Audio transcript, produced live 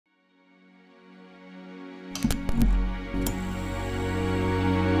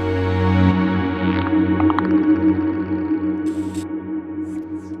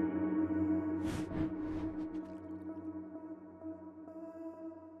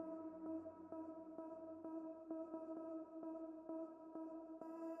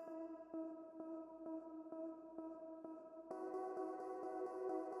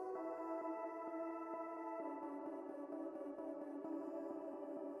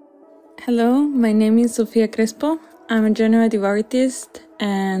Hello, my name is Sofia Crespo. I'm a generative artist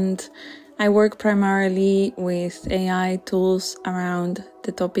and I work primarily with AI tools around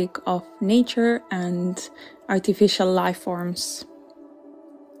the topic of nature and artificial life forms.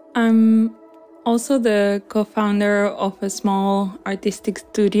 I'm also the co-founder of a small artistic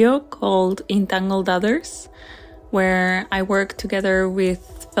studio called Entangled Others, where I work together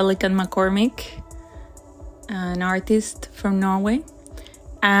with Pelican McCormick, an artist from Norway.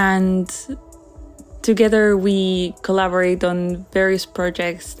 And together we collaborate on various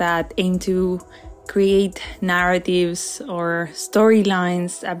projects that aim to create narratives or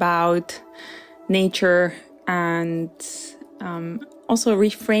storylines about nature and also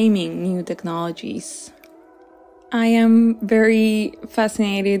reframing new technologies. I am very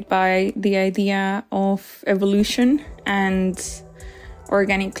fascinated by the idea of evolution and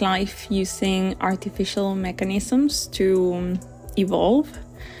organic life using artificial mechanisms to evolve.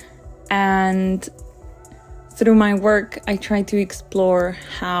 And through my work, I try to explore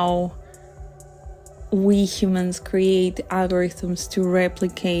how we humans create algorithms to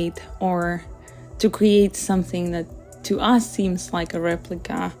replicate or to create something that to us seems like a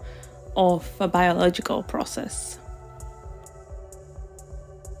replica of a biological process.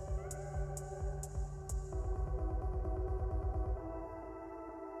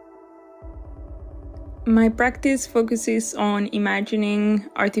 My practice focuses on imagining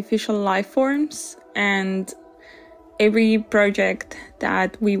artificial life forms, and every project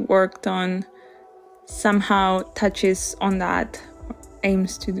that we worked on somehow touches on that,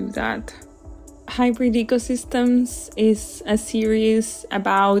 aims to do that. Hybrid Ecosystems is a series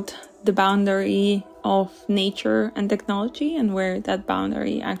about the boundary of nature and technology and where that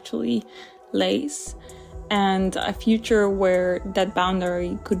boundary actually lays, and a future where that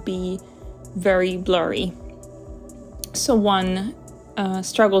boundary could be very blurry. So one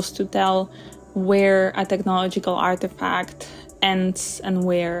struggles to tell where a technological artifact ends and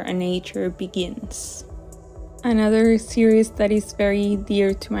where a nature begins. Another series that is very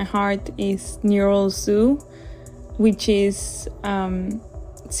dear to my heart is Neural Zoo, which is a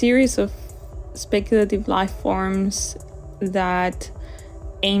series of speculative life forms that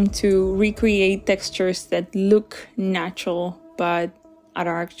aim to recreate textures that look natural but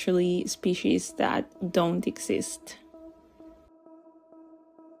are actually species that don't exist.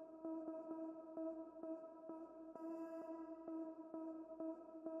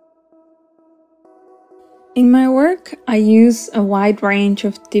 In my work, I use a wide range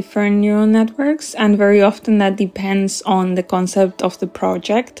of different neural networks, and very often that depends on the concept of the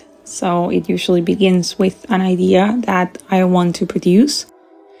project. So it usually begins with an idea that I want to produce.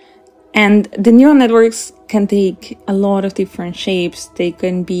 And the neural networks can take a lot of different shapes. They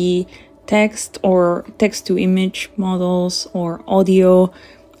can be text or text-to-image models, or audio,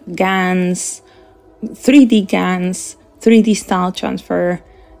 GANs, 3D GANs, 3D style transfer,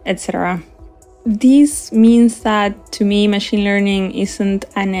 etc. This means that, to me, machine learning isn't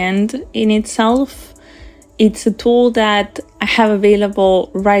an end in itself. It's a tool that I have available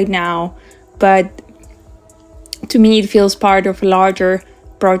right now, but to me it feels part of a larger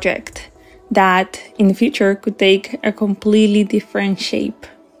project that in the future could take a completely different shape.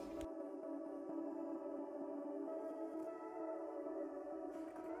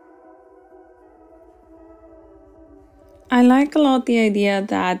 I like a lot the idea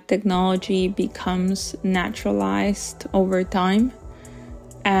that technology becomes naturalized over time,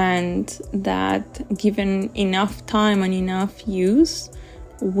 and that given enough time and enough use,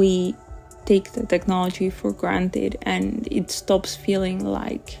 we take the technology for granted and it stops feeling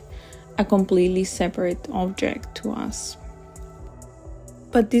like a completely separate object to us.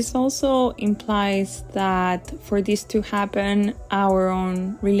 But this also implies that for this to happen, our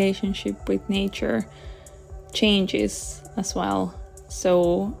own relationship with nature changes as well.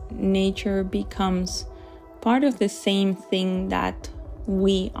 So nature becomes part of the same thing that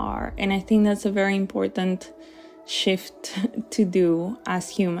we are. And I think that's a very important shift to do as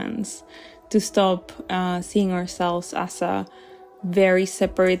humans, to stop seeing ourselves as a very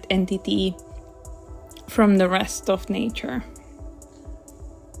separate entity from the rest of nature.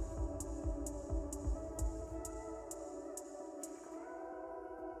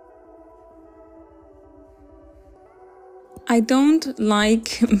 I don't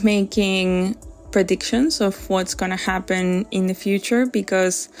like making predictions of what's going to happen in the future,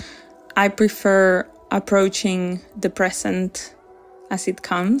 because I prefer approaching the present as it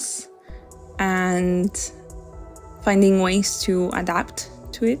comes and finding ways to adapt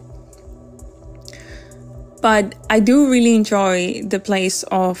to it. But I do really enjoy the place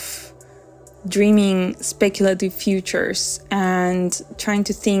of dreaming speculative futures and trying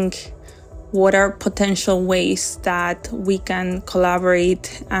to think what are potential ways that we can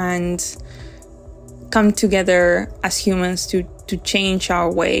collaborate and come together as humans to change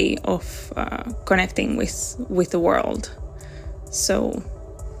our way of connecting with the world. So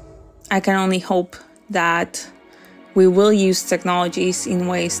I can only hope that we will use technologies in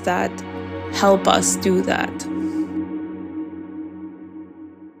ways that help us do that.